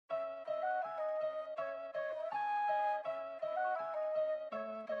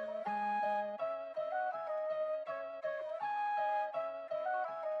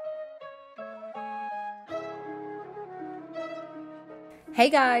Hey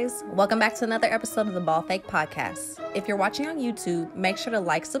guys, welcome back to another episode of the Ball Fake Podcast. If you're watching on YouTube, make sure to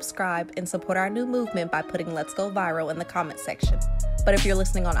like, subscribe, and support our new movement by putting Let's Go Viral in the comment section. But if you're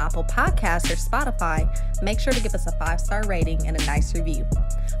listening on Apple Podcasts or Spotify, make sure to give us a 5-star rating and a nice review.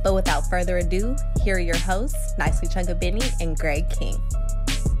 But without further ado, here are your hosts, Nicely Chunga Benny and Greg King.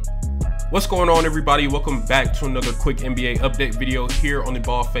 What's going on, everybody? Welcome back to another quick NBA update video here on the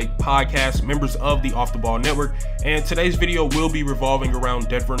Ball Fake Podcast, members of the Off the Ball Network. And today's video will be revolving around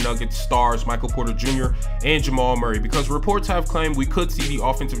Denver Nuggets stars Michael Porter Jr. and Jamal Murray, because reports have claimed we could see the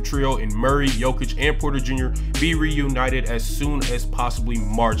offensive trio in Murray, Jokic, and Porter Jr. be reunited as soon as possibly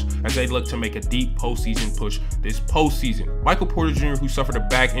March as they look to make a deep postseason push this postseason. Michael Porter Jr., who suffered a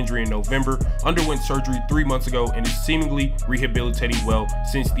back injury in November, underwent surgery 3 months ago and is seemingly rehabilitating well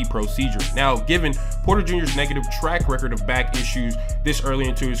since the procedure. Now, given Porter Jr.'s negative track record of back issues this early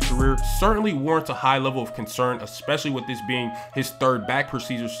into his career, certainly warrants a high level of concern, especially with this being his third back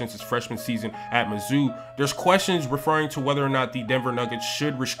procedure since his freshman season at Mizzou. There's questions referring to whether or not the Denver Nuggets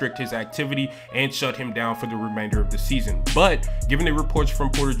should restrict his activity and shut him down for the remainder of the season. But given the reports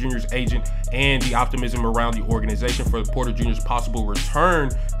from Porter Jr.'s agent and the optimism around the organization for Porter Jr.'s possible return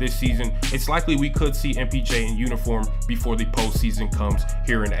this season, it's likely we could see MPJ in uniform before the postseason comes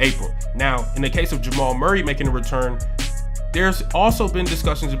here in April. Now, in the case of Jamal Murray making a return, there's also been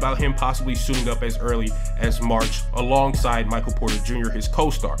discussions about him possibly suiting up as early as March alongside Michael Porter Jr., his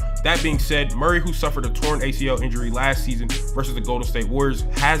co-star. That being said, Murray, who suffered a torn ACL injury last season versus the Golden State Warriors,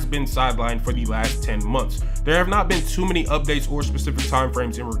 has been sidelined for the last 10 months. There have not been too many updates or specific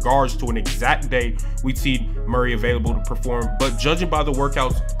timeframes in regards to an exact day we'd see Murray available to perform, but judging by the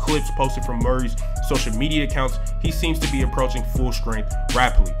workouts clips posted from Murray's social media accounts, he seems to be approaching full strength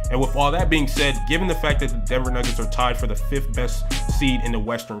rapidly. And with all that being said, given the fact that the Denver Nuggets are tied for the 5th best seed in the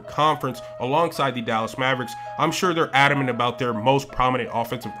Western Conference alongside the Dallas Mavericks, I'm sure they're adamant about their most prominent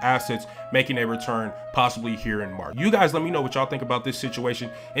offensive assets making a return possibly here in March. You guys let me know what y'all think about this situation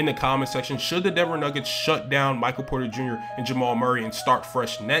in the comment section. Should the Denver Nuggets shut down Michael Porter Jr. and Jamal Murray and start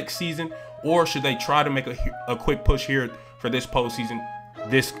fresh next season, or should they try to make a quick push here for this postseason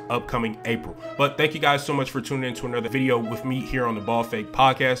this upcoming April? But thank you guys so much for tuning in to another video with me here on the Ball Fake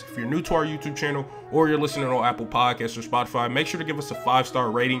Podcast. If you're new to our YouTube channel or you're listening on Apple Podcasts or Spotify, make sure to give us a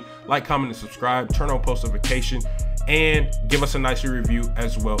 5-star rating, like, comment, and subscribe, turn on post notification, and give us a nice review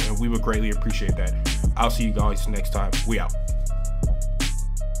as well, and we would greatly appreciate that. I'll see you guys next time. We out.